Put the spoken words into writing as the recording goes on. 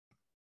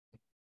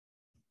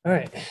All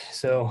right,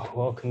 so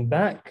welcome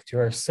back to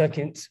our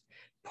second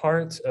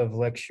part of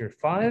lecture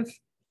 5.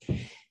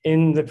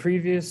 In the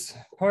previous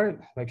part,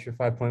 lecture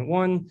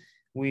 5.1,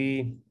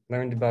 we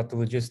learned about the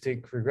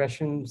logistic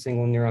regression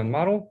single neuron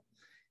model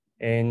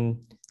and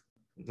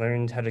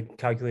learned how to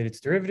calculate its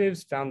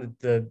derivatives, found that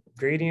the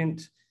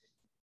gradient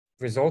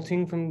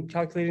resulting from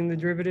calculating the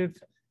derivative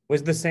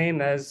was the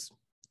same as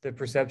the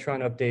perceptron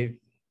update,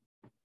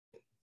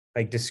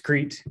 like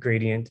discrete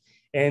gradient,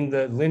 and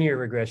the linear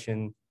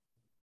regression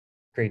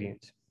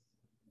gradient.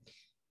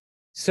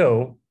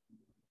 So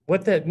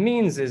what that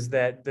means is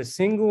that the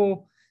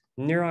single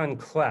neuron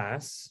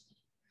class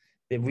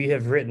that we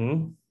have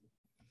written,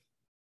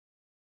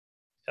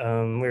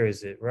 where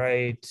is it?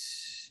 Right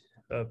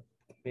up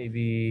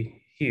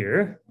maybe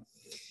here.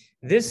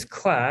 This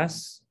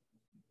class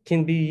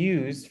can be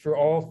used for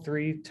all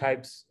three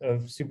types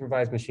of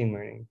supervised machine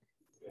learning: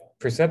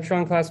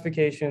 perceptron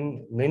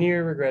classification,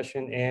 linear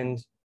regression,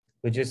 and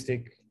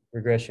logistic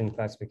regression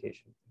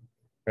classification,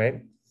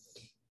 right?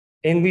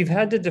 And we've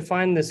had to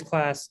define this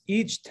class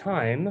each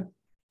time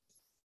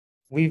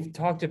we've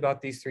talked about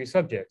these three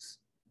subjects,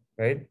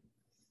 right?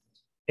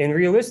 And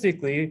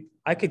realistically,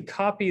 I could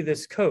copy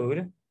this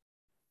code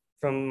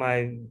from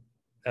my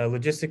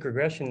logistic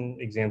regression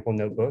example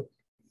notebook.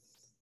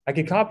 I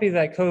could copy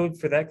that code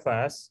for that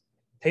class,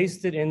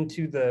 paste it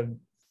into the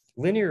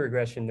linear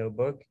regression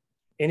notebook,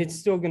 and it's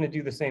still going to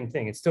do the same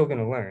thing. It's still going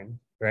to learn,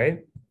 right?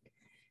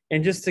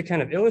 And just to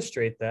kind of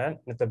illustrate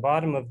that, at the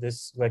bottom of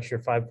this lecture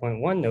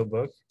 5.1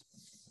 notebook,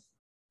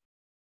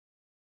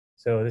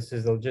 so this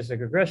is the logistic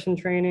regression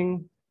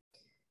training.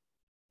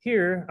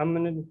 Here, I'm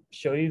going to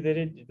show you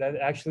that that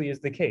actually is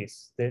the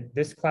case, that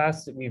this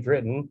class that we've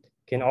written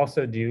can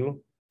also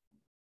do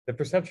the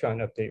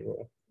perceptron update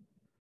rule,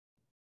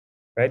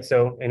 right?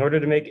 So in order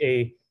to make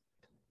a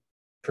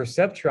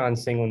perceptron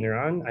single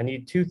neuron, I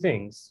need two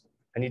things.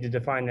 I need to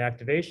define an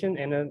activation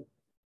and a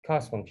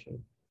cost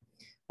function.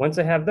 Once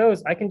I have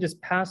those, I can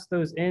just pass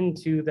those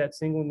into that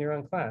single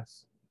neuron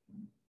class,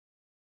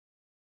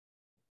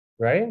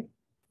 right?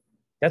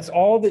 That's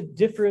all the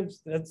difference.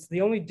 That's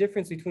the only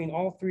difference between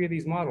all three of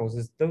these models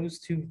is those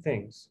two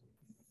things.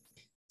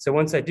 So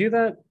once I do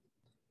that,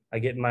 I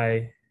get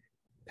my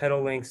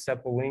petal length,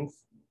 sepal length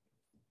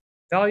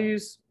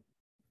values.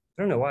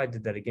 I don't know why I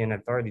did that again.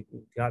 I've already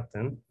got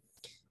them.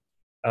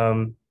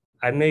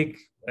 I make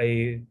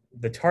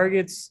the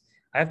targets.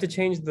 I have to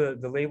change the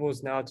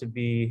labels now to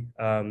be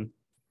 -1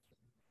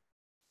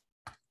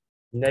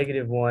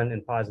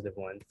 and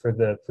 +1 for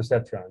the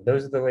perceptron.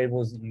 Those are the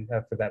labels that you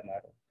have for that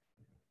model.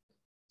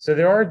 So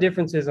there are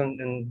differences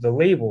in the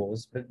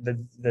labels, but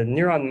the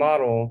neuron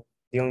model,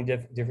 the only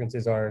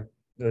differences are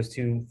those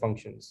two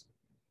functions.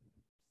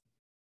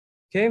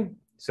 Okay,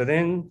 so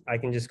then I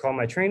can just call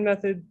my train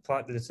method,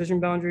 plot the decision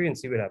boundary, and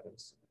see what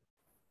happens.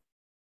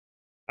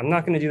 I'm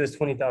not going to do this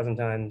 20,000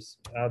 times.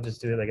 I'll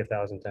just do it like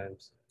 1,000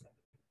 times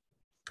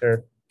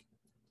or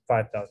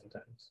 5,000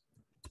 times.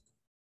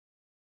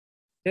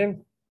 Okay.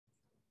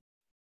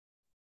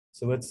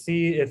 So let's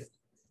see if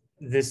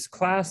this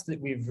class that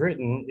we've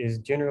written is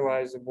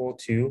generalizable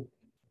to,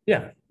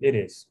 yeah, it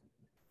is.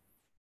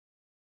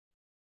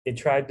 It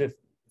tried to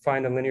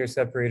find a linear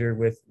separator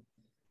with,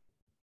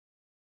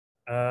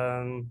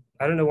 I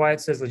don't know why it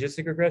says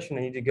logistic regression.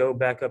 I need to go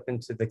back up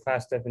into the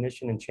class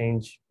definition and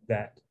change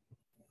that.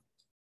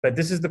 But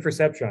this is the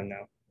perceptron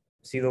now.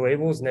 See the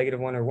labels,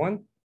 -1 or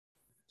 1?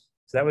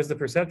 So that was the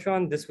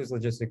perceptron. This was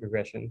logistic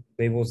regression,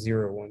 labels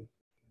 0, 1.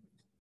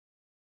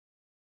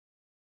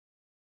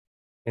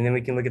 And then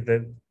we can look at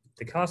the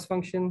cost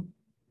function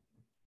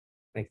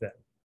like that.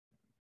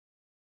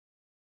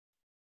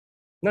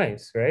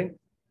 Nice, right?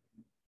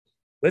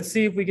 Let's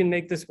see if we can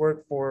make this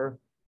work for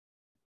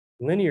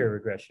linear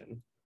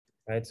regression,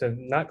 right? So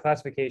not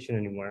classification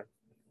anymore.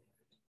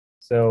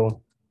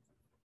 So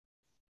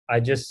I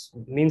just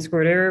mean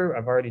squared error,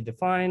 I've already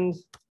defined.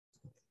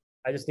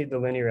 I just need the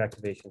linear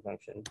activation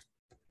function.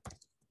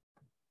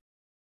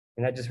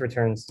 And that just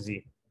returns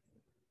Z.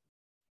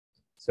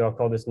 So I'll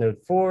call this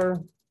node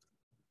 4.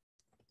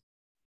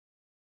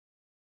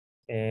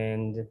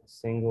 And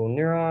single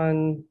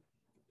neuron,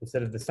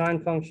 instead of the sine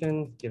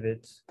function, give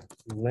it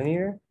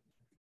linear.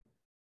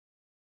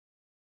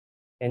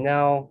 And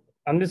now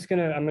I'm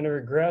gonna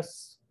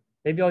regress.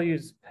 Maybe I'll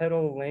use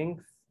petal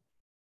length.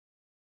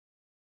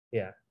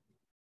 Yeah.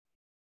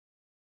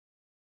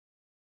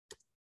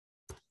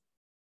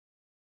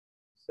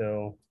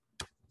 So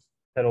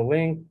petal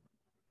length.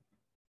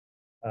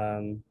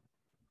 And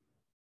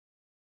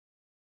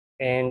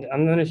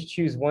I'm gonna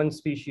choose one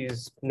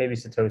species, maybe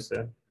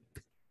Setosa.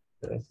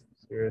 So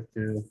 0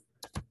 through.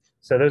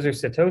 So those are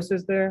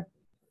Setosas there.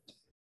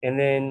 And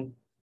then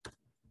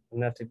I'm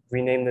gonna have to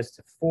rename this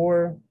to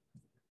 4.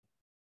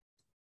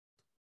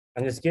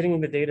 I'm just getting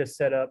the data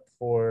set up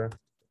for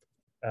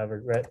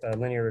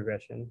linear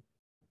regression.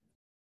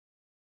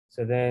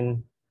 So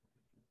then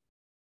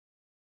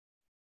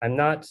I'm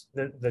not,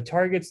 the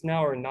targets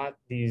now are not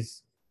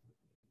these,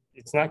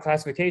 it's not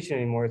classification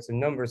anymore, it's a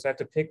number. So I have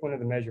to pick one of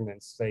the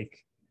measurements,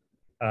 like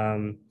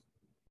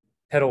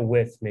petal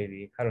width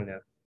maybe, I don't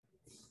know.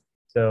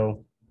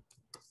 So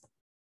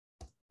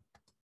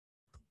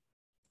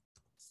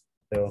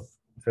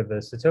for the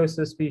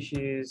Setosa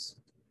species,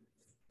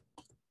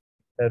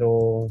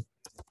 petal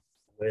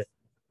width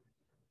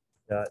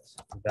dot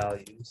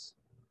values.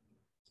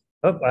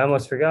 Oh, I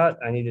almost forgot.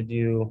 I need to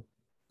do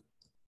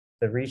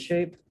the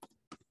reshape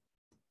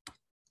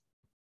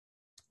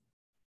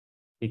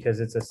because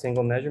it's a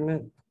single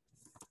measurement.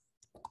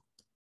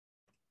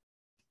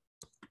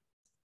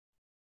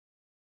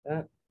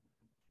 That.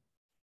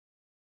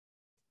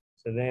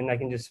 So then I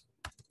can just,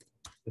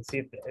 let's see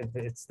if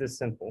it's this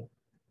simple.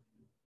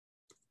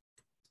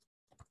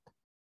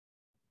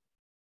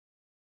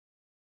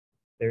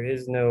 There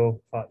is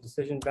no plot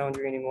decision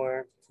boundary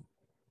anymore.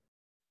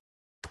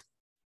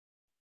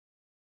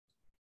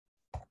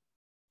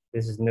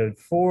 This is node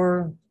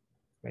 4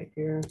 right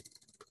here.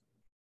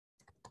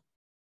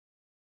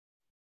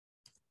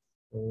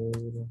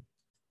 Node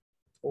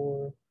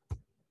 4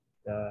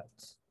 dot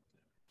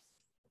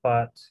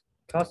plot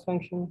cost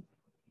function.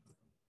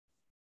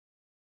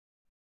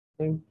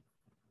 Okay.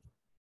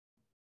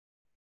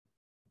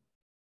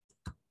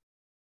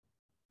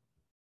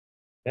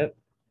 Yep,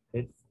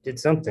 it did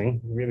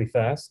something really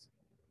fast.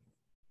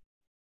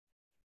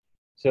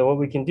 So what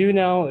we can do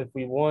now, if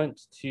we want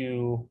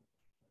to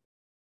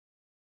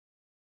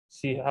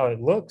see how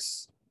it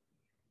looks,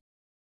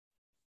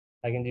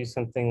 I can do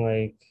something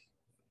like,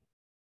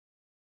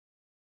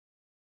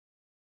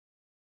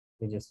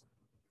 we just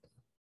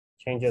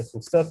change up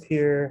some stuff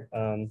here.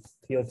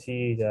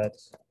 PLT dot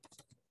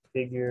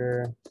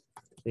figure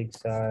big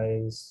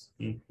size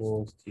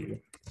equals to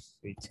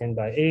 10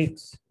 by 8.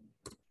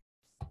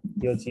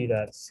 PLT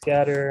dot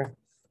scatter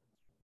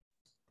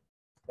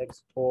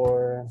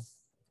x4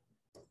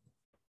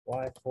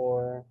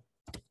 y4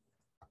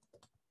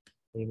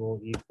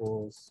 label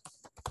equals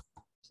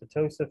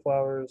Setosa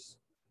flowers.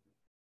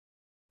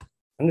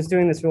 I'm just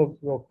doing this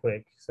real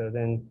quick. So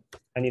then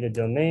I need a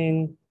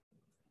domain.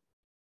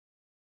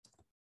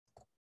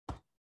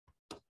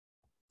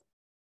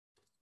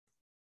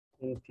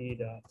 np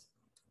dot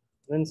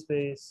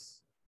linspace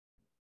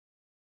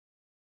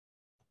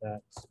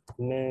dot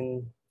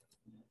min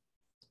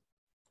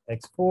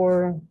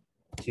x4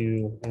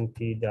 to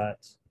np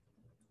dot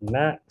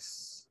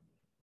max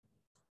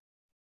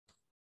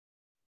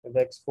of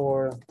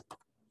x4,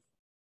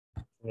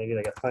 maybe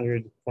like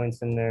 100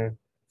 points in there,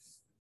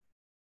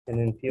 and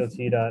then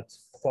plt dot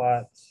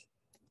plot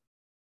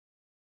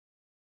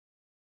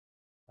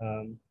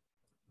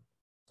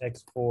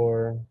x4,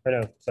 or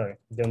no, sorry,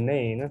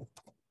 domain,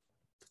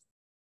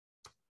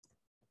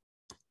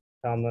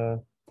 comma,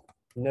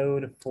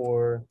 node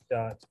 4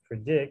 dot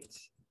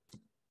predict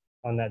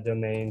on that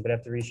domain, but I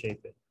have to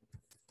reshape it.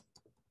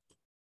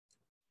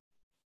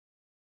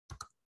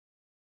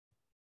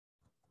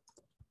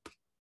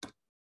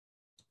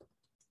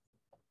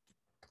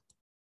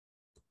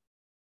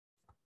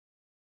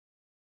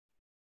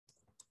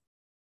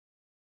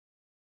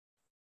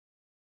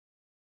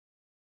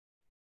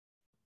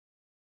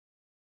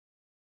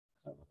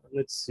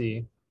 Let's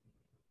see.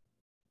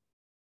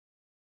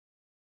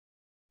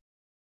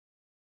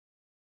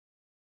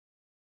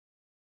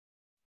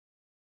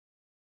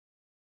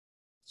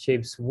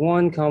 Shapes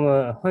 1,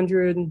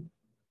 100,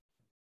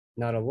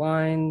 not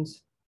aligned.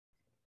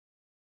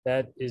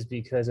 That is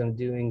because I'm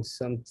doing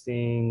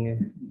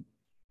something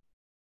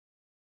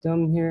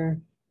dumb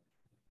here.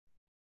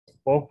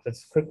 Well,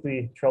 let's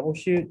quickly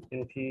troubleshoot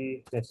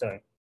np, no,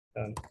 sorry,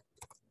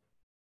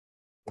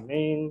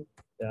 domain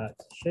dot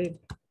shape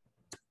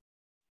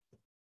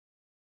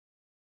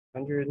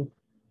 100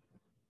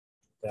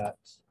 dot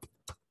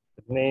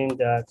domain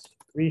dot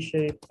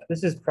reshape.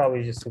 This is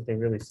probably just something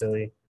really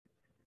silly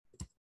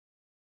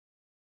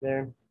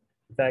there.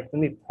 In fact, let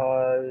me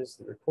pause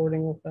the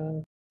recording with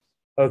that.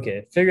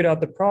 Okay, figured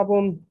out the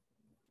problem.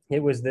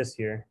 It was this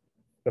here.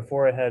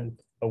 Before I had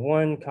a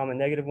 1,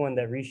 -1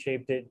 that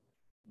reshaped it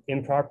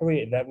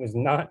improperly. That was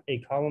not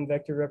a column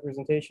vector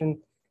representation.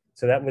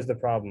 So that was the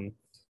problem.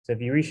 So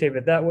if you reshape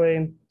it that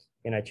way,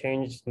 and I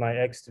changed my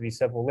X to be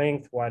sepal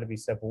length, Y to be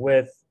sepal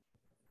width,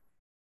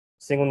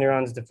 single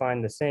neurons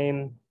define the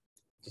same,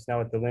 just now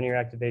with the linear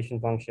activation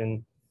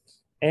function.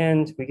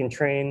 And we can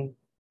train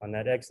on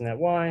that X and that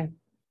Y.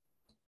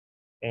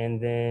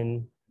 And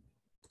then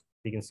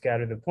we can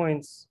scatter the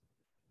points,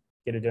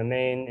 get a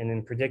domain, and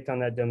then predict on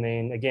that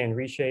domain. Again,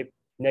 reshape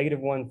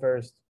 -1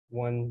 first,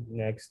 1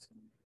 next.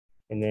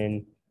 And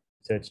then,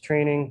 so it's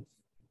training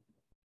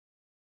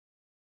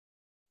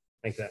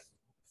like that.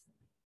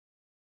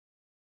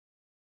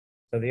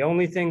 So the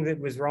only thing that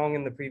was wrong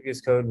in the previous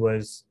code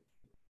was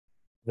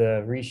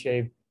the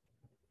reshape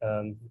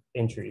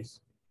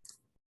entries.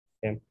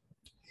 Okay.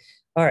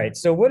 All right,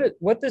 so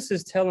what this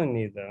is telling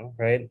me though,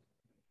 right,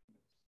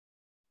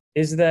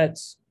 is that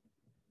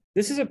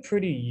this is a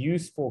pretty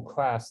useful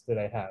class that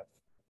I have,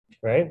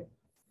 right?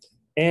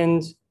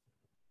 And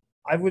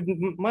I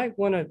might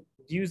want to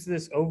use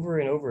this over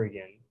and over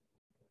again.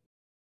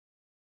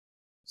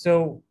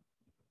 So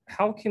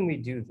how can we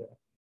do that?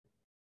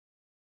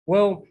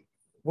 Well,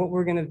 what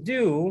we're going to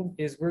do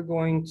is we're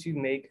going to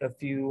make a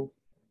few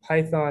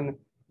Python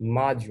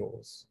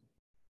modules.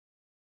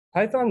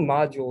 Python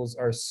modules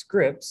are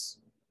scripts,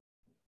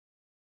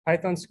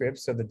 Python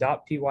scripts, so the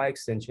 .py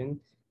extension,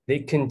 they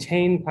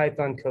contain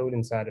Python code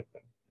inside of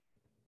them.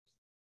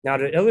 Now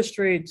to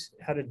illustrate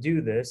how to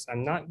do this,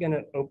 I'm not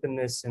gonna open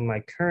this in my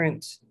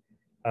current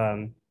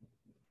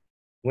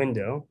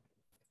window.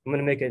 I'm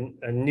gonna make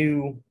a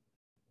new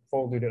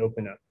folder to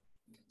open up.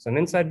 So I'm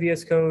inside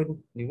VS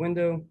Code, new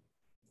window,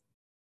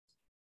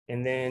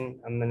 and then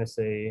I'm gonna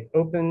say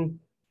open,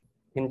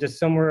 and just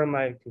somewhere on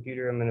my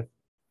computer, I'm gonna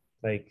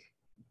like,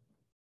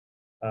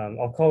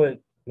 I'll call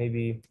it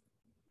maybe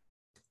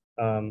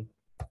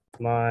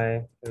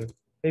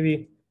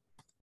maybe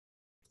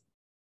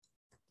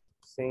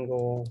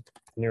single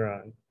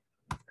neuron,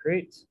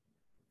 great.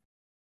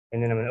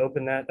 And then I'm gonna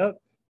open that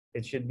up.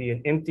 It should be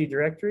an empty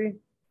directory.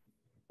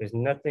 There's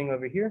nothing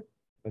over here,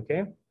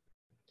 okay?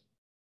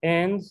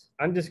 And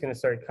I'm just gonna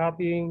start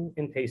copying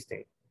and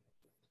pasting.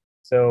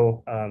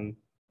 So I'm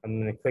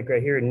gonna click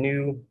right here,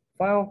 new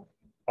file.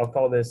 I'll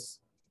call this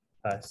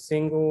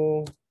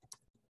single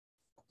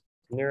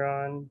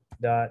neuron.py.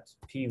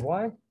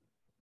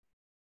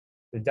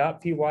 The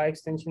 .py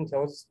extension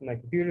tells my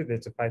computer that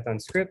it's a Python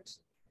script.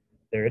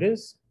 There it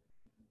is.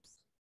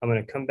 I'm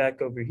gonna come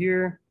back over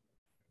here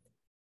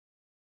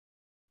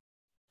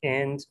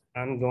and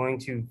I'm going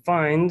to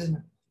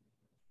find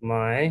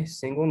my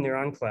single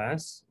neuron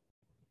class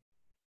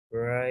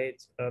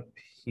right up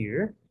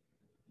here.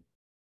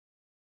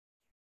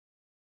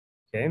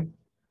 Okay, I'm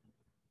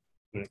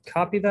gonna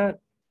copy that.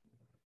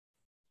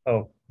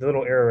 Oh, the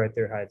little arrow right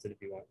there hides it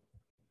if you want.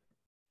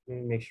 Let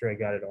me make sure I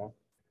got it all.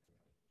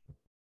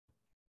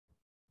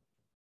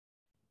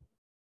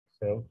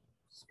 So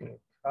just gonna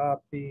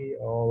copy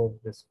all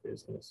of this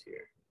business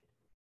here.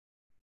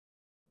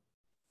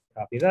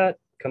 Copy that,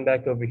 come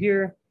back over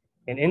here,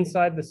 and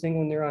inside the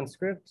single neuron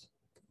script,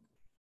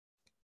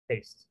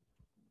 paste.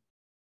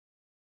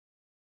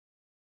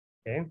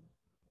 Okay.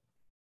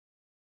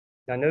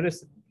 Now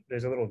notice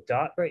there's a little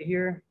dot right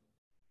here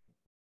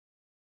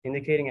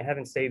indicating I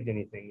haven't saved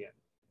anything yet.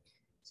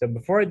 So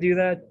before I do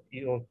that,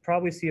 you'll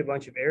probably see a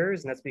bunch of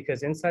errors, and that's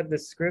because inside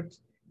this script,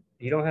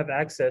 you don't have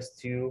access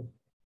to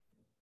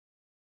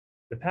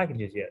the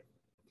packages yet.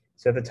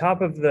 So at the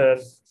top of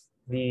the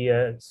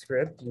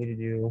script, you need to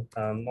do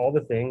all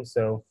the things.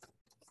 So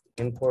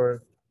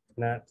import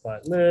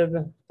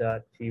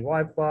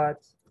matplotlib.pyplot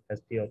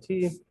as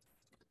plt,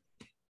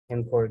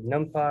 import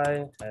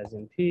numpy as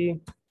np,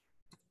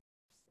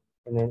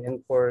 and then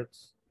import,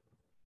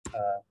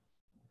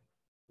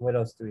 what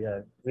else do we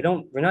have?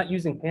 We're not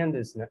using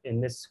pandas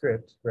in this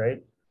script, right?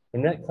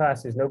 In that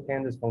class, there's no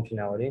pandas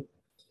functionality,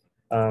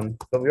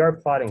 but we are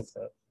plotting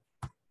stuff.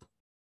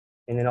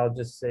 And then I'll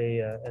just say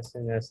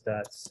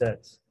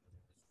sns.set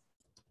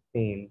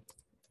theme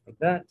like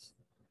that,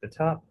 the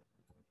top.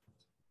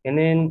 And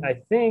then I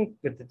think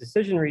with the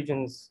decision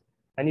regions,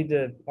 I need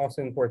to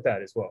also import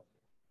that as well.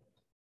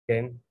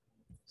 Okay,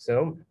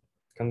 so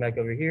come back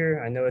over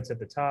here. I know it's at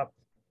the top.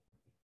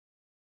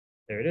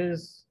 There it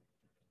is.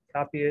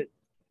 Copy it,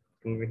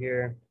 come over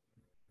here,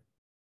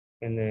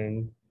 and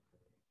then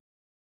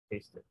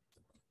paste it.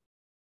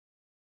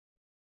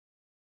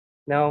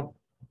 Now,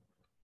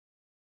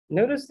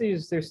 notice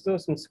there's still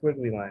some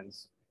squiggly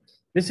lines.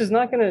 This is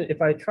not gonna,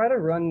 if I try to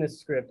run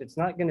this script, it's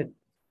not gonna,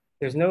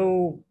 there's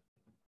no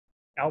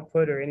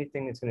output or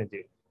anything it's gonna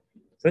do.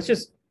 So let's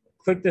just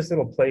click this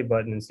little play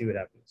button and see what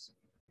happens.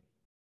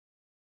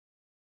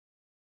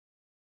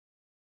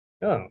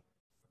 Oh,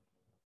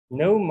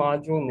 no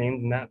module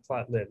named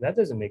matplotlib. That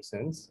doesn't make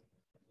sense.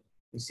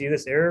 You see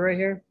this error right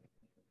here?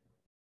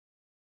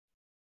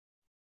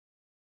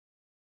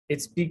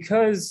 It's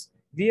because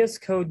VS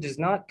Code does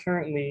not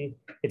currently,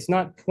 it's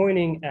not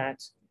pointing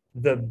at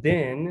the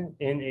bin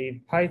in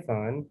a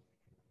Python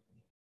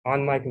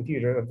on my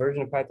computer, a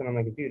version of Python on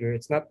my computer.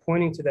 It's not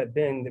pointing to that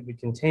bin that would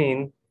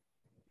contain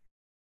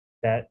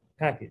that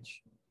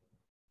package.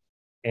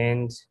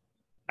 And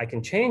I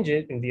can change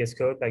it in VS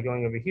Code by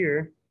going over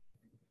here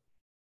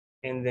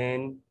and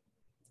then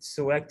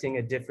selecting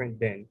a different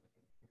bin.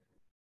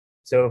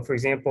 So for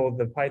example,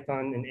 the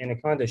Python and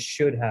Anaconda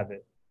should have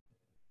it.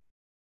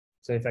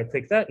 So if I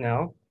click that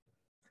now,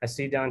 I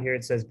see down here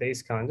it says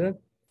base conda.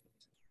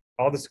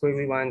 All the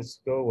squiggly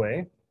lines go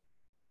away.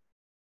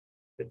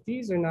 But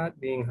these are not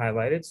being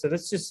highlighted. So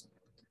let's just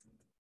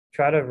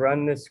try to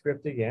run this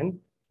script again.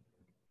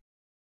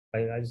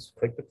 I just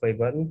click the play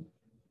button.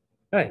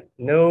 All right,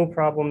 no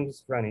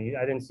problems running.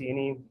 I didn't see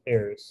any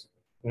errors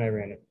when I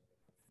ran it.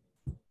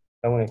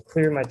 If I want to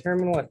clear my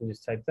terminal, I can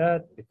just type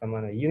that. If I'm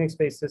on a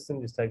Unix-based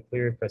system, just type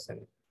clear, press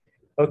enter.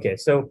 Okay,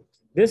 so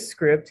this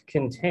script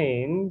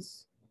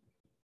contains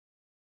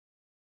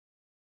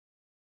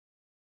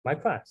my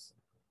class,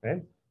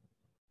 right?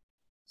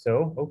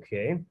 So,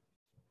 okay.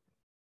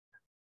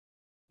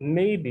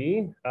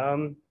 Maybe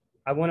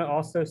I want to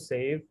also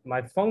save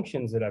my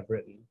functions that I've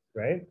written,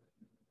 right?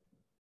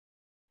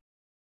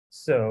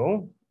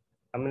 So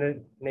I'm going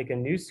to make a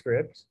new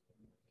script,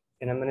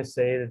 and I'm going to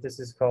say that this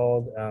is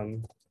called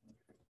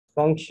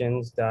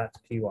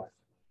functions.py.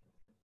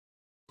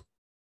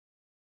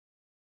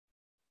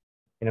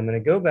 And I'm going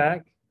to go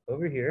back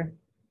over here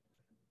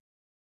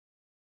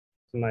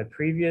to my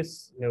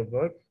previous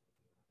notebook,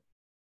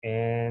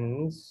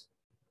 and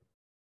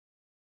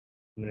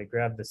I'm going to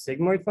grab the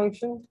sigmoid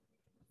function.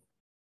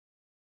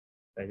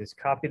 I just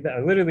copied that.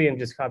 I literally am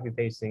just copy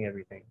pasting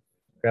everything.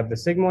 Grab the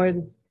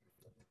sigmoid.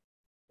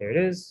 There it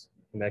is.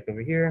 Come back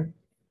over here.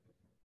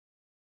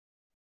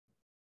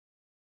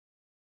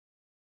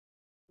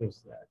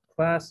 There's that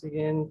class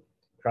again.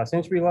 Cross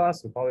entry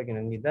loss. I'm probably going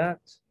to need that.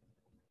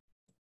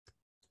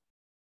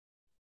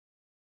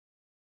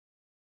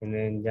 And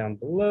then down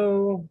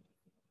below,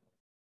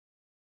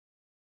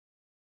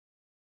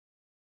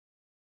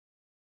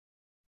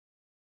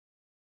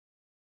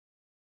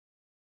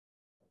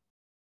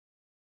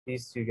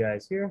 these two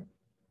guys here,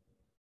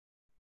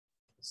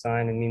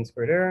 sine and mean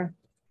squared error,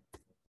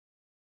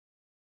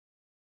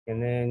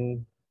 and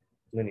then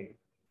linear.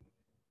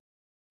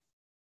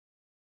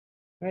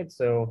 All right,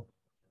 so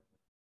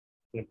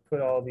I'm going to put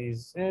all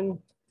these in.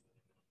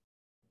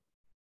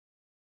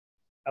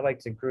 I like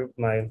to group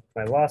my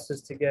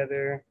losses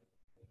together.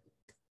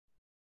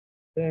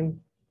 Okay.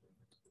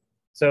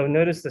 So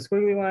notice the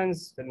squiggly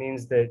lines. That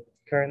means that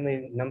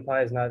currently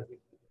NumPy is not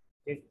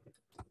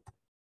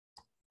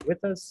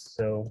with us.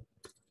 So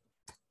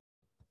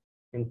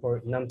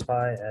import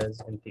NumPy as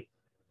NP.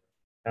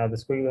 Now the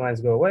squiggly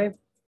lines go away.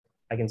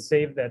 I can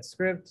save that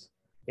script.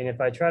 And if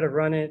I try to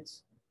run it,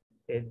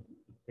 it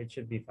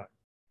should be fine.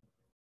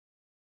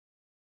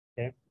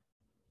 Okay.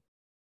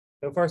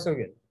 So far, so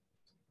good.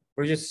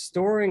 We're just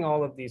storing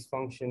all of these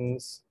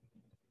functions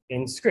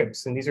in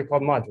scripts, and these are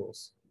called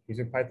modules.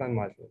 These are Python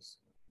modules.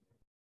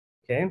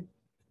 Okay.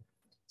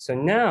 So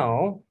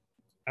now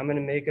I'm going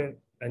to make a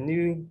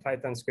new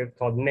Python script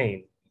called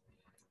main.py.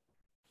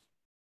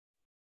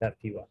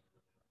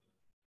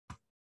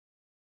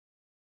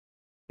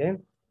 Okay.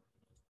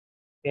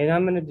 And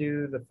I'm going to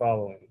do the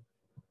following.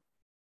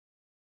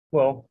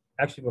 Well,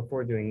 actually,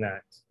 before doing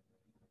that,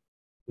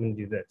 I'm going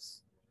to do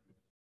this.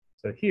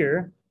 So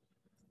here,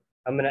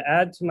 I'm going to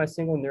add to my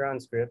single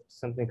neuron script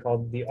something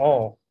called the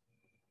all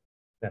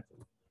method.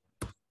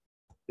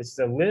 This is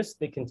a list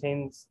that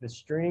contains the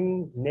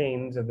string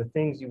names of the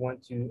things you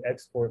want to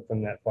export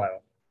from that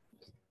file.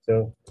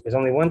 So there's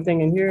only one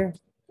thing in here.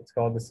 It's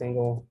called the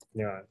single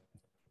neuron.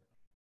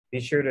 Be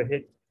sure to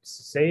hit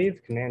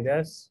save, Command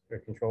S or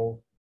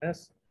Control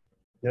S.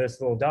 Notice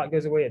the little dot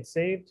goes away, it's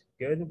saved,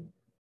 good.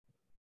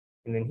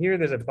 And then here,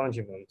 there's a bunch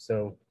of them.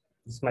 So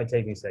this might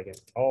take me a second.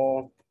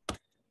 All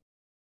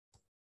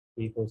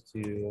equals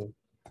to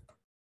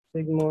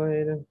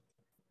sigmoid,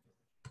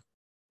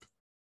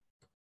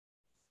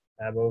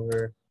 tab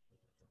over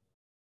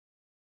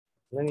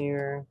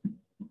linear,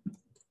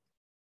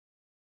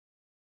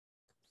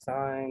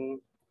 sine,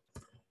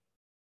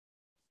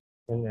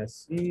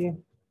 NSE,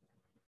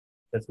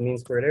 that's mean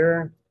squared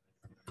error,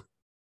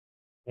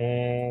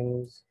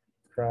 and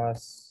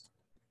cross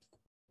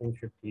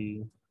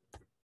entropy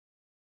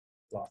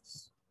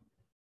loss.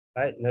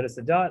 All right, notice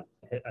the dot,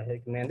 I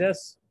hit Command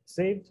S,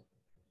 saved.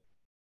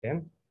 Okay.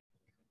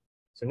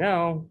 So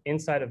now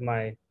inside of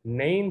my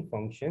main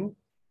function,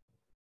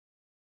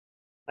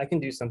 I can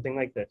do something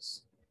like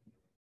this.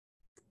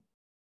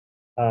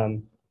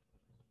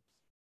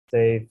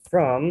 Say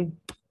from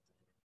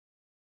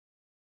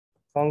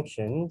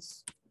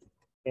functions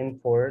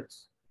import.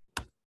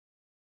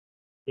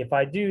 If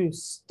I do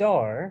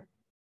star,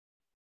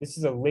 this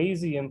is a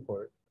lazy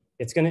import.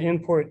 It's going to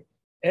import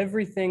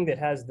everything that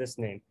has this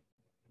name,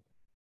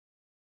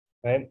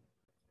 right?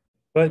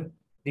 But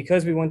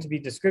because we want to be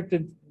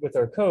descriptive with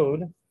our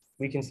code,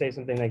 we can say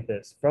something like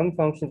this. From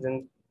functions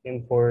and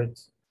import,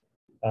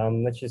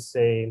 let's just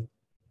say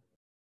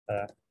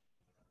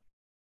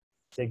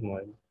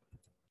sigmoid.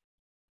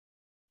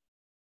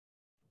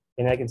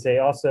 And I can say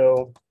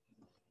also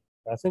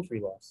cross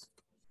entry loss,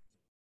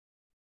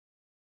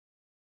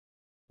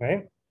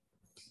 right?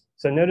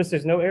 So notice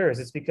there's no errors.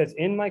 It's because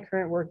in my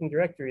current working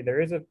directory,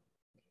 there is a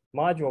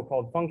module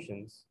called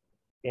functions.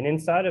 And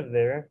inside of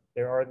there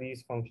are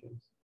these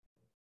functions.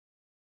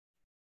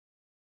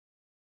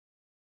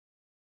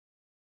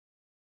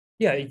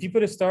 Yeah, if you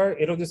put a star,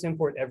 it'll just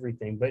import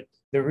everything, but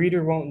the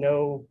reader won't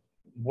know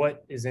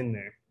what is in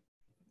there.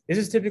 This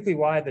is typically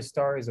why the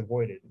star is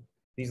avoided.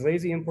 These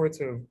lazy imports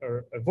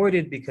are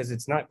avoided because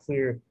it's not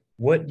clear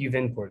what you've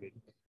imported.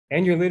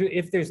 And you're literally,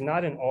 if there's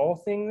not an all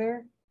thing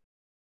there,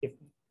 if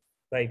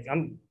like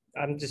I'm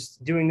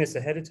just doing this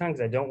ahead of time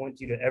because I don't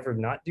want you to ever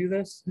not do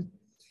this.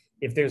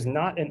 If there's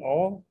not an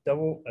all,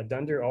 a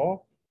dunder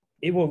all,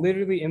 it will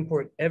literally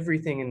import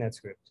everything in that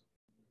script.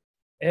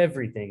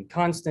 Everything,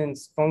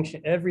 constants, function,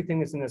 everything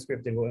that's in the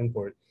script, it will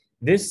import.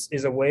 This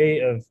is a way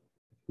of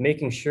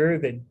making sure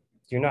that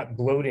you're not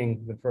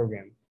bloating the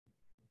program.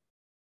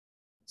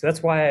 So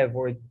that's why I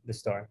avoid the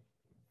star.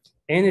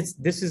 And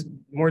this is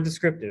more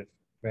descriptive,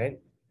 right?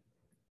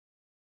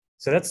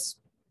 So that's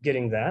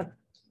getting that.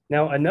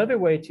 Now, another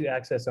way to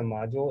access a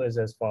module is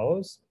as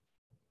follows.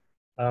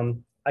 I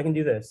can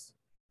do this.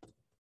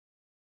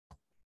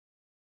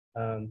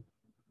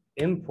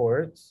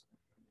 Import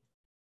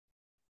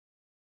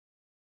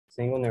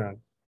single neuron.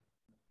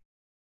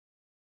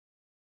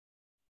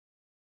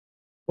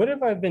 what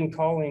have I been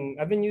calling?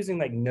 I've been using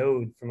like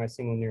node for my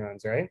single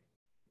neurons, right?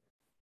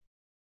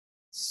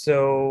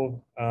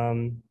 So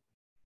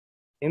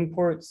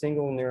import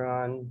single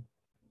neuron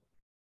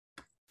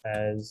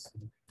as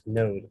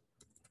node.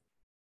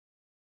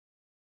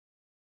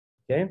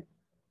 Okay.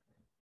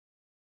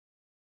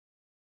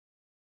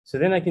 So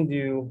then I can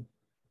do,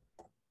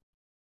 I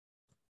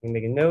can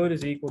make a node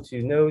is equal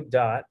to node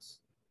dot,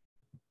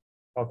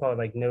 I'll call it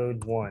like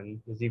node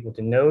 1 is equal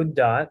to node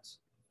dot.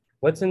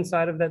 What's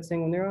inside of that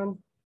single neuron?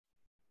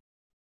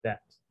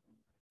 That.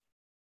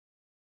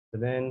 So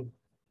then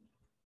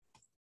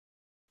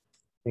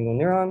single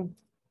neuron,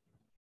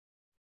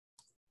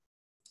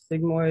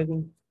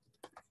 sigmoid,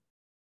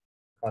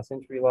 cross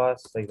entry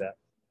loss, like that.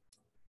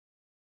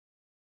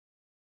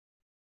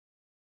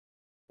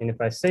 And if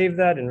I save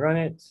that and run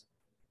it,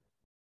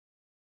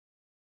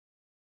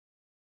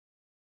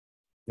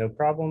 no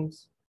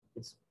problems,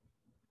 it's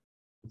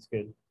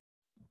good.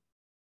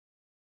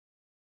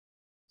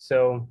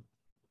 So,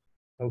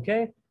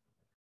 okay,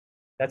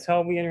 that's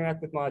how we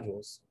interact with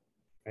modules,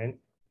 right?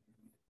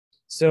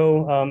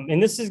 So,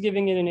 and this is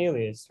giving it an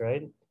alias,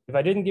 right? If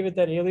I didn't give it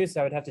that alias,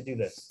 I would have to do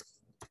this.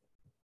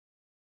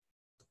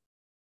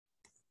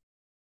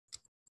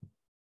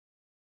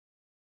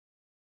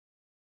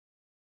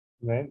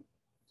 Right?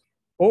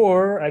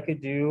 Or I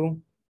could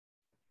do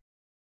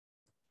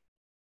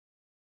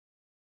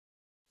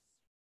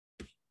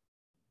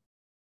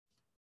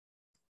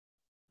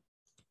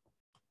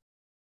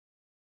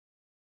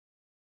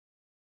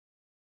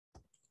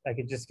I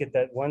could just get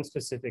that one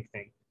specific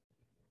thing.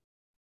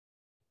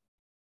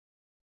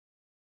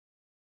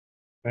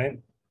 Right?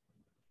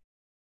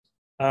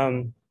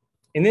 And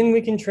then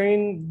we can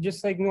train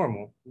just like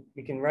normal.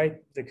 We can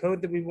write the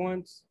code that we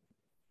want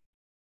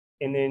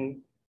and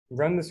then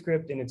run the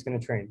script and it's going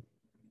to train.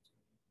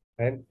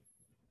 Right?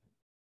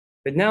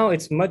 But now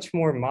it's much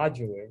more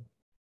modular.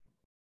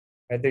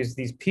 Right? There's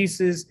these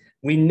pieces.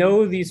 We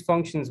know these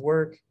functions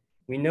work.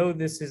 We know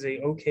this is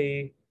a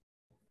okay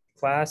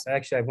class.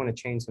 Actually, I want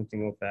to change something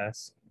real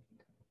fast.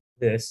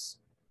 This.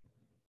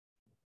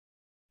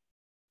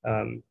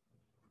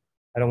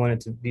 I don't want it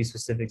to be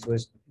specific to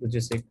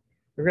logistic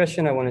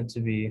regression. I want it to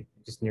be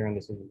just neuron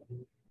decision.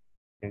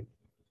 Okay.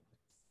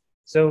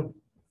 So,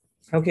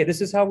 okay,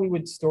 this is how we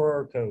would store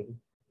our code,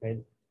 right?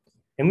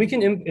 And we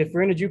can, if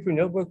we're in a Jupyter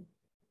notebook,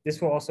 this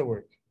will also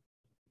work,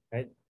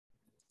 right?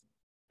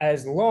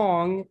 As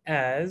long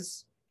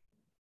as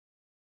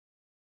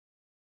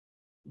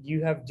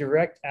you have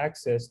direct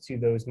access to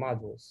those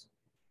modules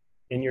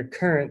in your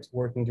current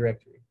working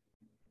directory,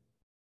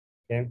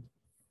 okay?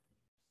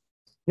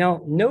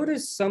 Now,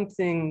 notice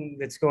something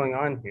that's going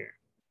on here.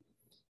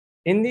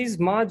 In these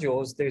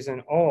modules, there's an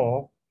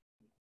all,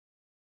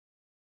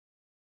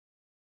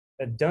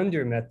 a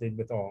dunder method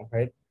with all,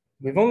 right?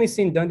 We've only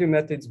seen dunder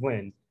methods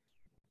when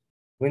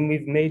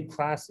we've made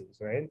classes,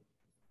 right?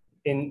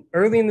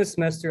 Early in the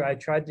semester, I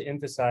tried to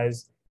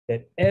emphasize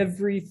that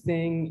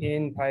everything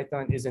in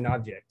Python is an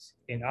object,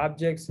 and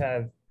objects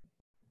have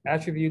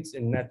attributes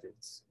and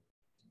methods.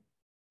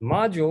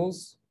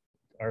 Modules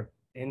are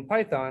in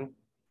Python,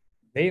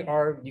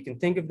 you can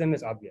think of them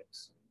as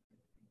objects.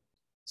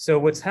 So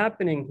what's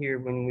happening here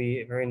when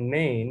we are in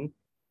main,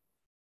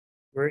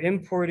 we're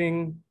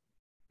importing,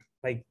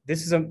 like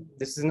this is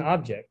an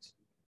object.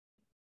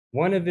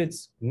 One of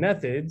its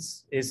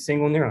methods is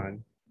single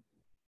neuron,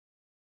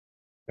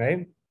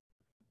 right?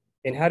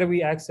 And how do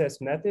we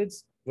access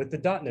methods? With the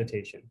dot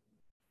notation.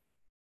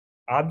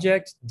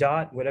 Object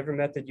dot whatever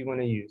method you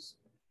want to use.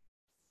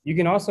 You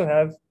can also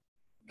have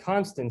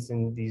constants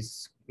in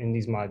these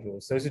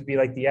modules. Those would be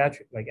like the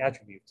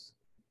attributes.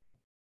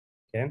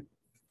 Okay.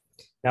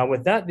 Now,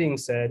 with that being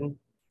said,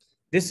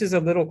 this is a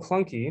little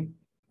clunky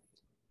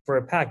for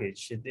a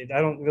package.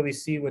 I don't really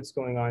see what's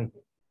going on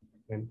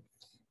here. Okay?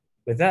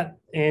 With that,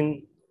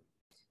 and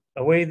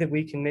a way that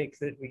we can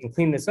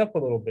clean this up a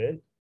little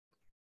bit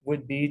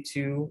would be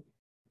to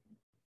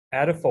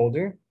add a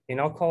folder,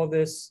 and I'll call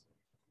this,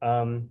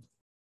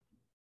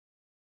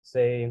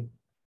 say,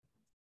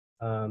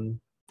 I'll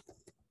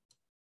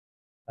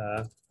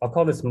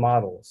call this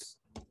models.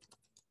 I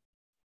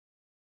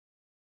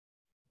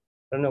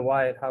don't know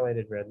why it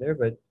highlighted red there,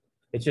 but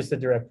it's just a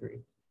directory.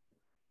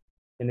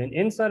 And then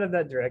inside of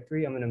that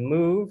directory, I'm going to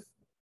move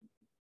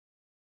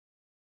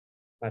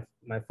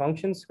my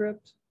function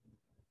script.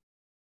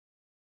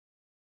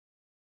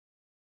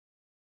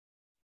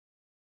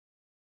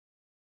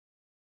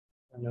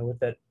 I don't know what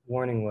that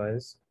warning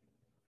was.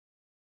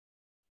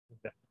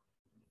 Okay.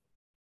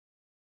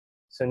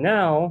 So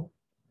now,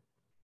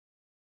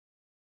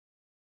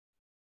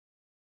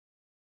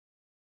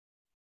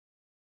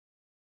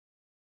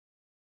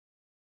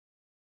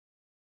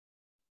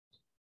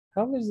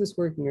 how was this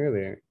working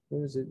earlier?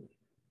 What was it?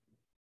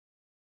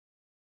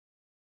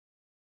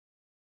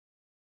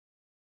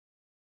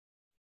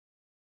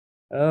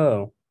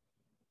 Oh,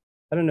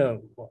 I don't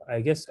know.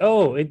 I guess,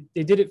 oh, it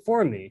did it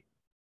for me.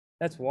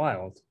 That's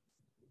wild.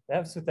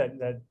 That's what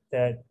that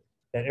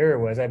error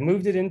was. I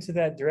moved it into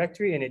that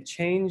directory and it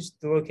changed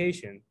the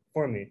location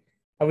for me.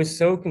 I was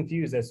so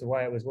confused as to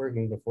why it was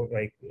working before.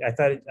 Like I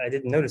thought I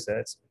didn't notice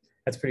that.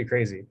 That's pretty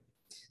crazy.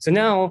 So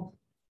now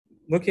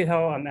look at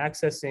how I'm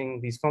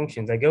accessing these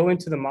functions. I go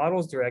into the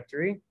models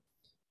directory,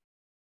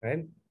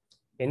 right?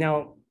 And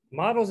now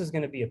models is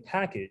going to be a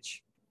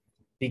package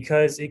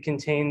because it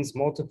contains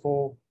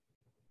multiple,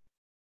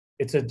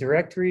 it's a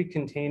directory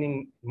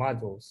containing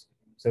modules.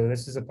 So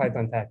this is a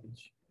Python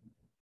package,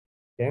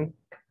 okay?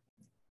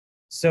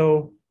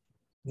 So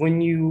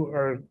when you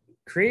are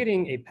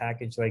creating a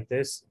package like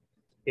this,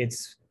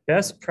 it's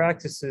best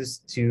practices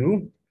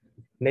to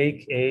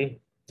make a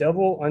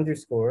double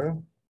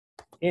underscore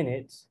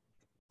init.py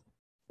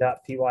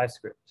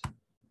script,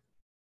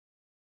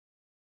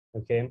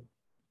 okay?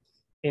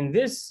 And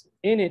this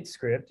init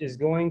script is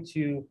going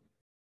to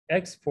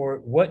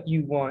export what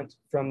you want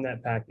from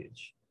that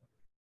package,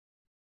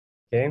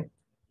 okay?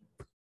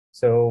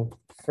 So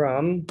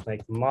from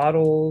like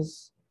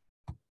models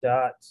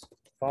dot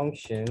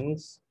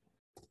functions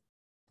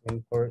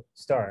import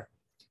star.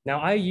 Now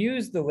I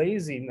use the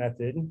lazy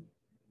method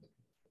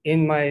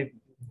in my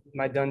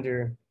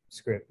dunder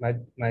script, my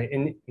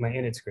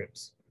init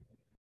scripts,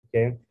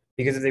 okay?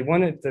 Because if they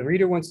want it, the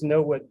reader wants to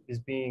know what is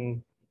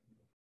being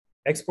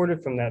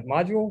exported from that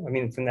module, I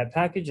mean, from that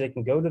package, they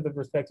can go to the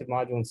respective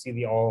module and see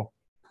the all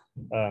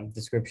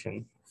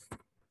description.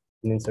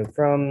 And then so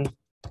from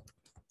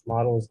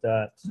models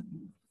dot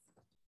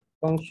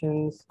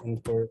functions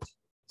import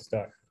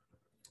star.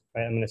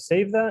 Right, I'm going to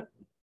save that.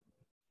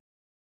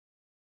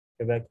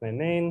 Go back to my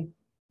main.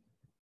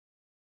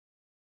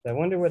 I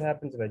wonder what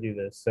happens if I do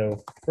this.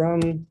 So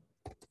from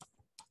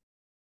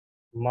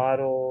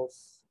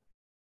models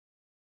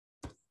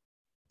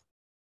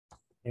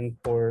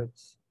import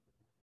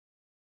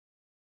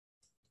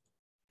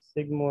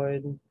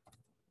sigmoid,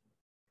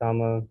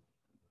 comma,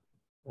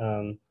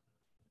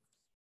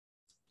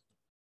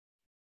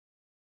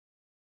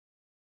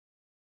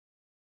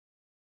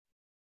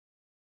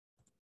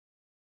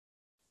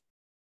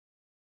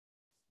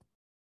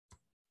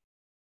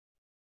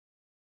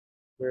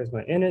 where's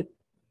my init?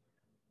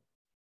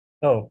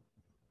 Oh,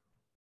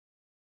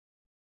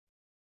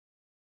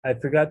 I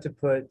forgot to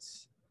put,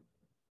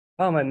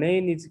 oh, my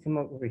main needs to come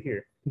up over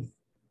here.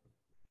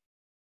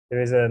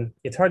 There is a,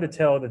 it's hard to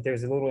tell that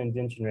there's a little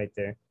indentation right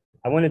there.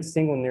 I wanted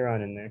single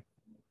neuron in there.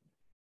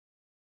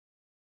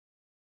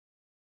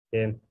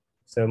 Okay,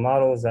 so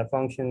models that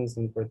functions,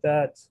 import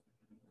that,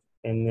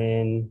 and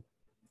then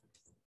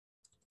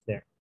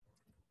there,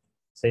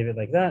 save it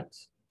like that.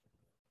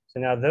 So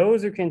now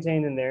those are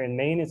contained in there and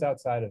main is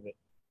outside of it.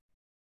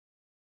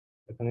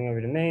 So coming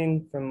over to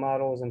main from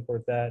models,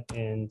 import that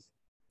and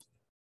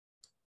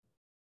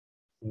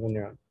single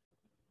neuron.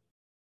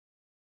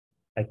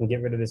 I can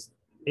get rid of this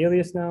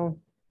alias now.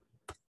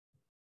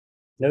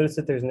 Notice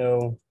that there's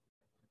no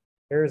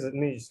errors. Let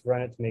me just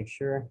run it to make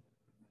sure.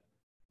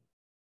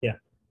 Yeah,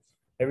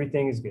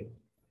 everything is good.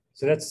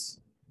 So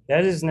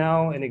that is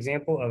now an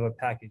example of a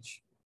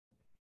package.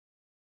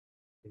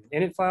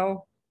 Init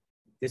file.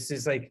 This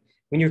is like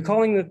when you're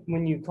calling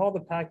when you call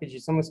the package,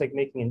 it's almost like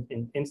making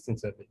an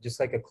instance of it, just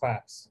like a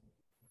class.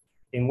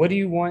 And what do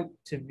you want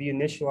to be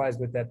initialized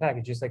with that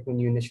package? Just like when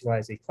you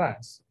initialize a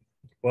class.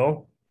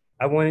 Well,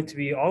 I want it to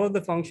be all of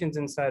the functions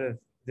inside of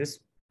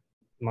this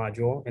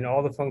module and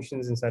all the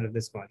functions inside of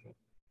this module.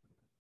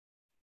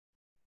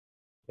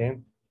 Okay.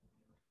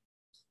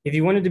 If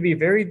you wanted to be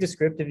very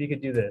descriptive, you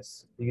could do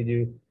this. You could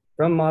do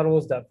from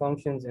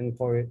models.functions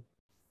import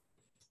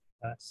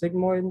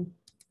sigmoid.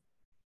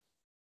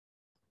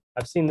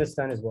 I've seen this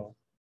done as well.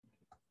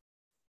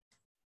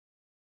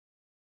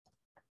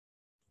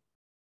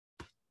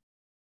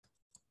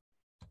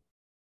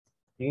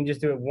 You can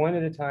just do it one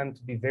at a time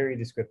to be very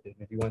descriptive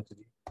if you want to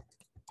be.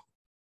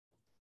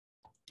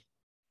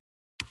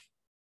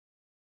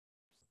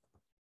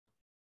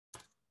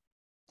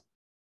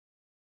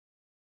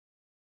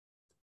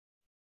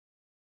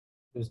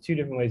 There's two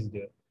different ways to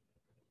do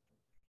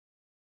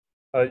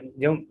it.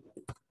 You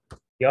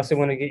also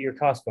want to get your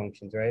cost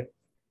functions, right?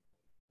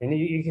 And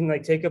you can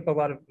like take up a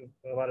lot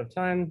of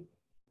time,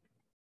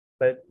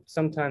 but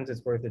sometimes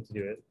it's worth it to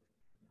do it.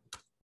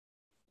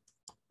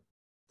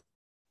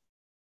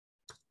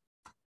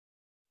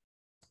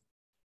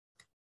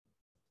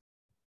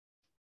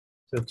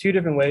 So two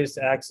different ways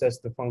to access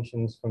the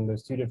functions from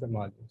those two different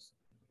modules.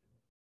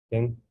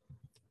 Okay.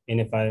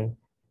 And if I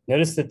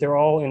notice that they're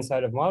all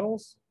inside of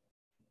models,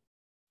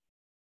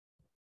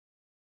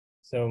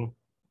 so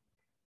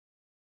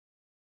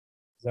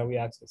is how we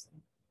access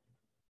them.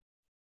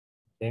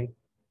 Okay.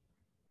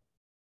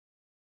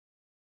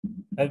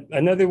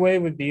 Another way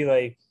would be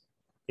like,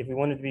 if we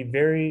wanted to be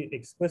very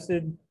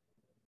explicit,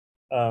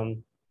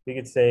 we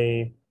could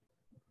say,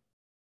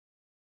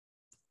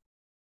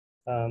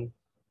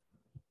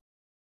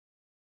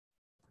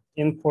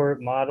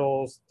 import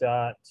models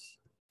dot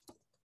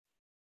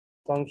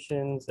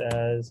functions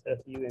as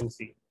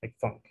func, like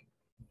func.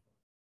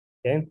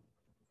 Okay.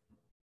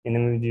 And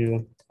then we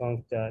do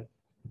func dot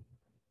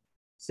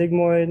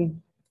sigmoid,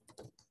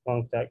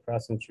 func dot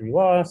cross entry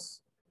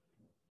loss,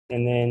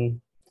 and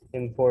then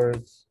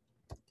import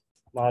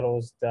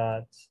models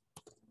dot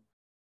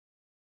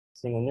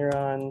single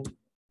neuron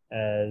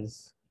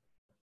as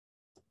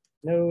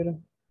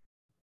node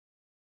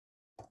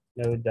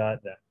dot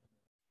that.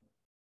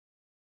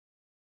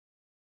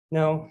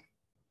 Now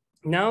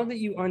that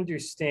you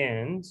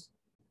understand,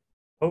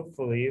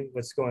 hopefully,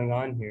 what's going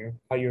on here,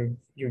 how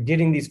you're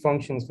getting these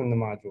functions from the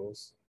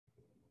modules,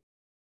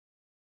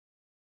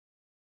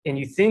 and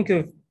you think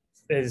of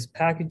as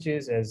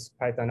packages as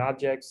Python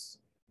objects,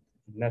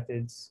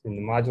 methods, and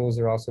the modules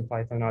are also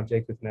Python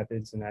objects with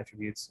methods and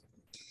attributes.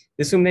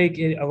 This will make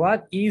it a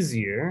lot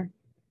easier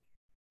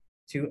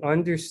to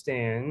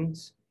understand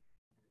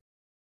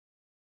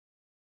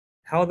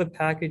how the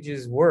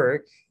packages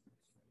work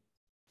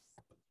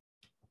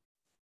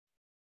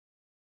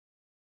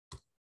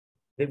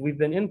that we've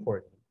been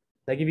importing.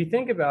 Like if you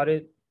think about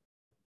it,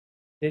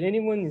 did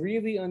anyone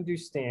really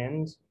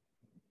understand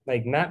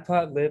like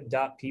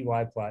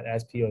matplotlib.pyplot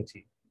as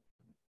POT?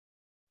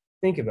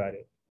 Think about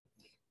it.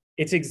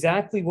 It's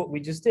exactly what we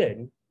just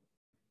did.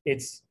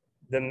 It's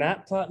the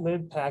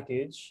matplotlib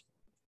package,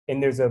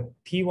 and there's a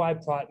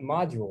pyplot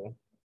module,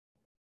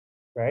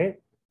 right?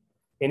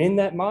 And in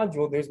that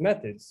module, there's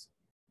methods.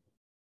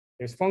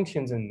 There's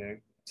functions in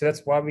there. So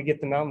that's why we get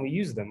them out and we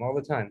use them all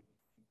the time,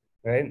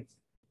 right?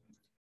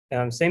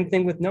 Same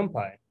thing with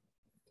NumPy.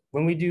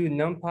 When we do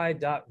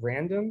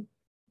numpy.random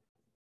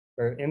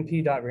or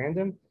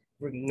mp.random,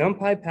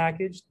 NumPy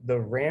packaged the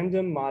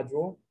random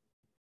module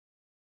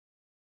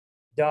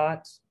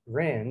dot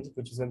rand,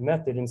 which is a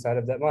method inside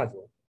of that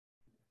module.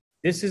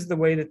 This is the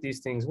way that these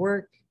things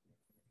work.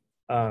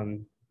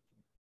 And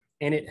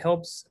it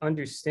helps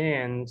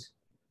understand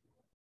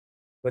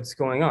what's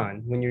going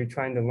on when you're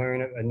trying to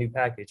learn a new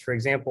package. For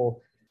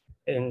example,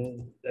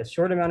 in a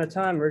short amount of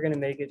time, we're going to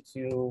make it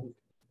to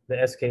the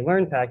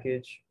sklearn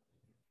package.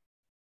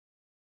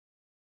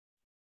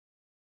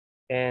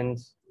 And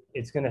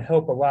it's going to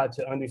help a lot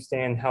to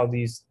understand how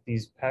these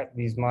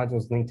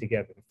modules link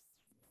together.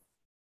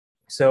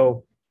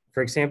 So,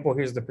 for example,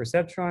 here's the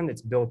perceptron.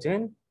 It's built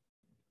in.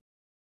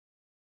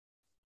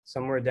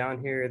 Somewhere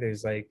down here,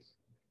 there's like,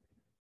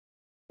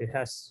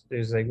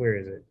 there's like, where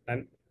is it?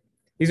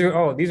 These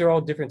are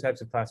all different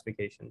types of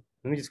classification.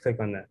 Let me just click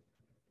on that.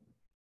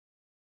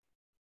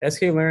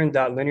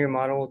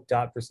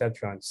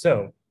 sklearn.linearmodel.perceptron.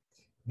 So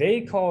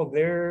they call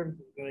their,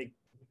 like,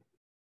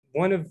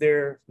 one of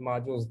their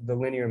modules the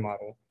linear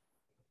model.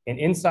 And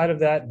inside of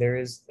that, there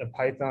is a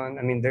Python,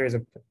 there is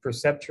a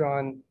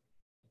perceptron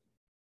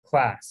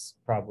class,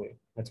 probably.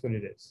 That's what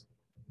it is.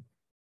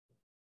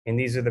 And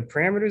these are the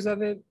parameters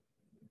of it.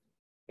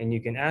 And you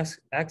can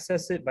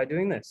access it by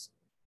doing this.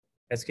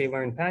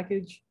 sklearn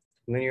package,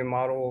 linear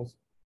models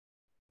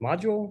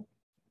module,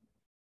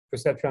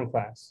 perceptron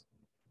class.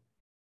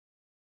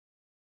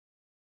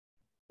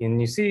 And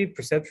you see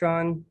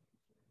perceptron,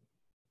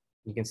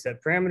 you can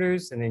set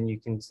parameters, and then you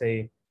can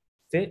say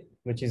fit,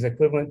 which is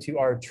equivalent to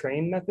our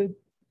train method,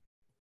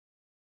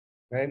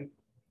 right?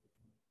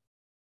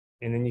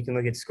 And then you can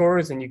look at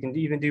scores, and you can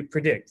even do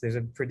predict. There's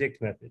a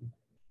predict method,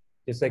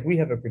 just like we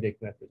have a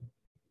predict method,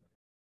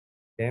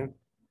 okay?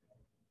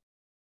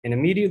 And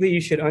immediately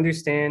you should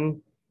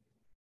understand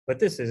what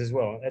this is as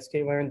well.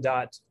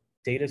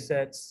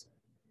 sklearn.datasets.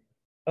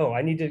 Oh,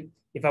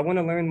 if I want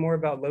to learn more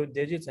about load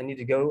digits, I need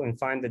to go and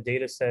find the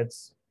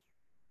datasets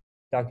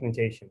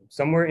documentation.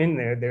 Somewhere in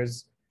there,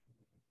 there's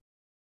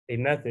a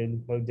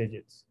method, load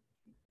digits,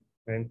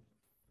 right? In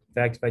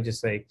fact, if I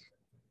just like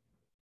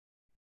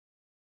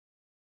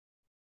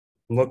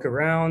look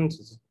around,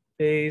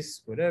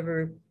 space,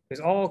 whatever, there's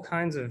all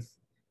kinds of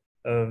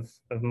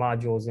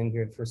modules in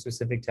here for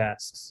specific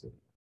tasks.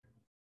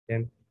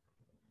 Okay.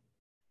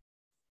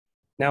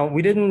 Now,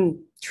 we didn't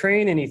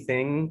train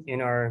anything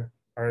in our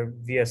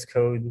VS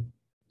Code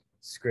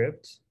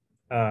script,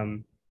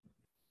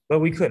 but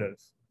we could have.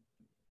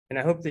 And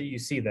I hope that you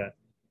see that,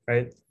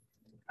 right?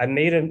 I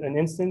made an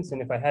instance,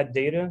 and if I had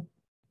data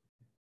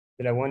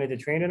that I wanted to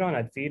train it on,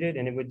 I'd feed it,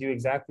 and it would do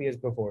exactly as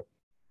before.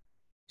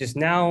 Just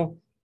now,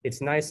 it's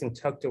nice and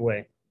tucked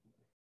away.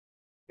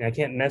 And I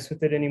can't mess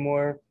with it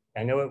anymore.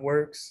 I know it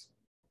works.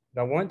 If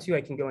I want to,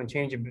 I can go and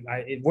change it, but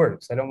it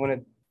works. I don't want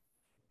to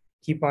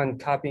keep on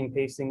copying,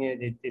 pasting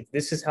it.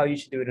 This is how you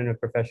should do it in a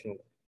professional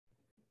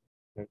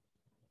way.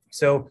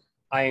 So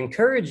I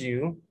encourage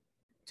you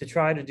to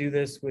try to do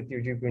this with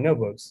your Jupyter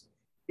notebooks.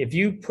 If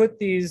you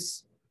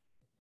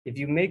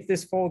make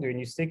this folder and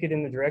you stick it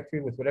in the directory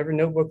with whatever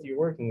notebook you're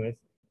working with,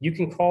 you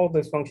can call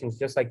those functions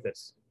just like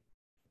this.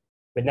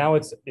 But now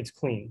it's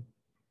clean,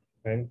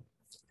 right?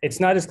 It's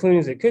not as clean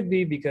as it could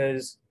be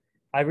because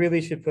I really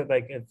should put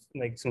like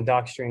some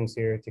doc strings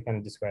here to kind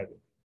of describe it.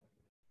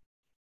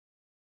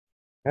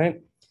 All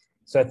right,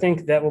 so I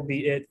think that will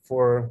be it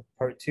for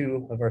part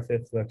 2 of our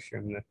 5th lecture.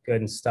 I'm gonna go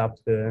ahead and stop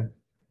the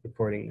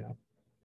recording now.